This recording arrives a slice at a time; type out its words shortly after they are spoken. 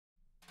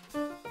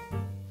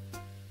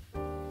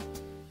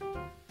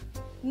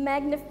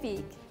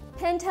Magnifique,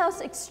 penthouse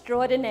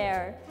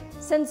extraordinaire,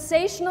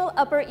 sensational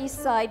Upper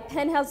East Side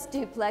penthouse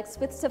duplex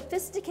with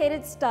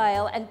sophisticated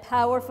style and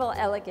powerful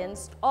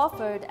elegance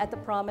offered at the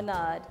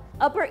Promenade,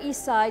 Upper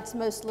East Side's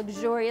most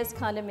luxurious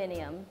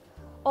condominium,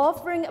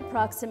 offering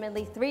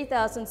approximately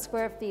 3,000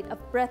 square feet of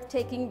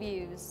breathtaking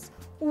views.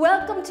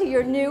 Welcome to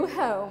your new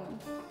home,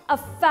 a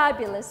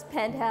fabulous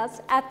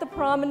penthouse at the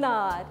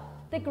Promenade.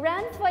 The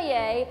grand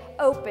foyer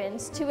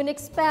opens to an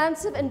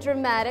expansive and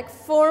dramatic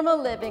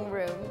formal living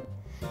room,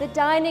 the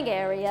dining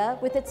area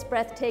with its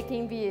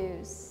breathtaking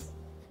views.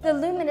 The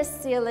luminous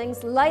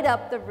ceilings light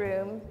up the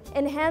room,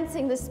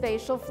 enhancing the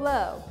spatial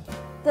flow.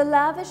 The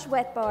lavish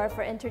wet bar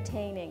for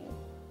entertaining.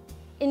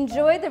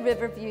 Enjoy the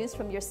river views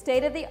from your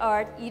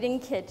state-of-the-art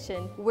eating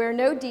kitchen, where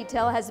no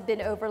detail has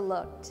been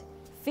overlooked.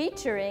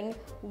 Featuring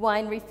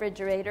wine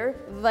refrigerator,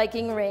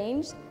 Viking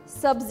range,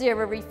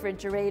 Sub-Zero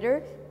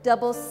refrigerator,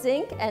 double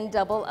sink and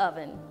double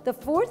oven. The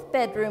fourth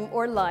bedroom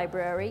or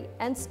library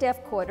and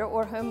staff quarter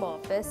or home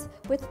office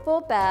with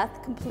full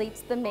bath completes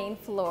the main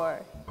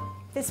floor.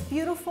 This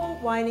beautiful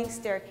winding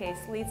staircase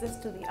leads us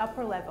to the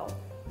upper level.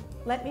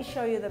 Let me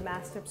show you the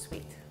master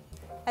suite.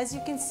 As you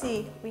can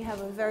see, we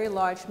have a very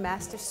large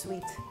master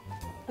suite.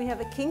 We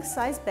have a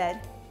king-size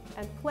bed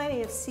and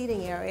plenty of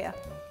seating area.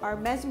 Our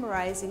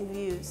mesmerizing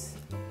views.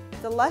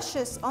 The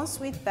luscious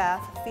ensuite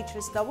bath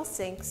features double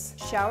sinks,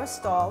 shower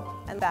stall,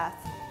 and bath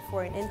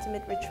for an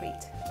intimate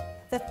retreat.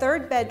 The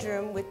third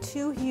bedroom with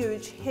two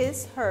huge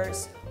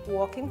his/hers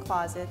walk-in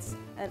closets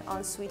and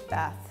ensuite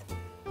bath.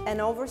 An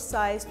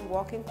oversized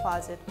walk-in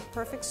closet,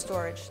 perfect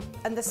storage,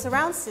 and the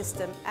surround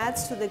system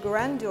adds to the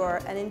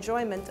grandeur and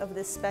enjoyment of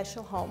this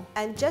special home.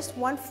 And just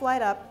one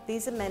flight up,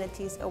 these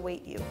amenities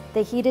await you.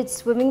 The heated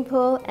swimming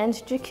pool and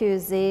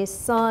jacuzzi,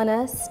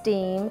 sauna,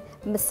 steam,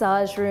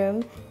 massage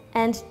room,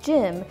 and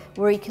gym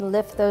where you can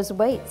lift those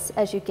weights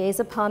as you gaze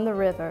upon the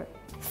river.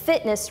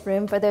 Fitness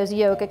room for those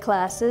yoga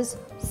classes,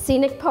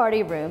 scenic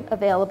party room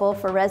available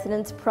for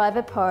residents'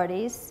 private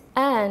parties,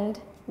 and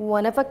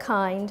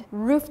one-of-a-kind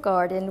roof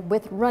garden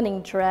with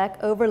running track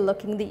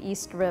overlooking the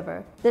East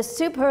River. The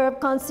superb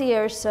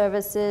concierge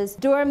services,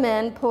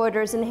 doormen,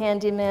 porters, and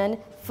handymen,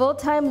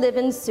 full-time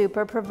live-in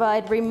super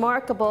provide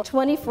remarkable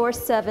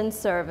 24/7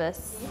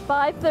 service.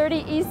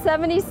 530 East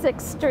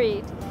 76th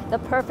Street, the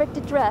perfect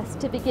address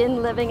to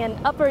begin living an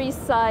Upper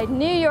East Side,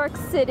 New York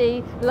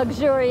City,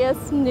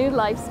 luxurious new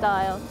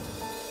lifestyle.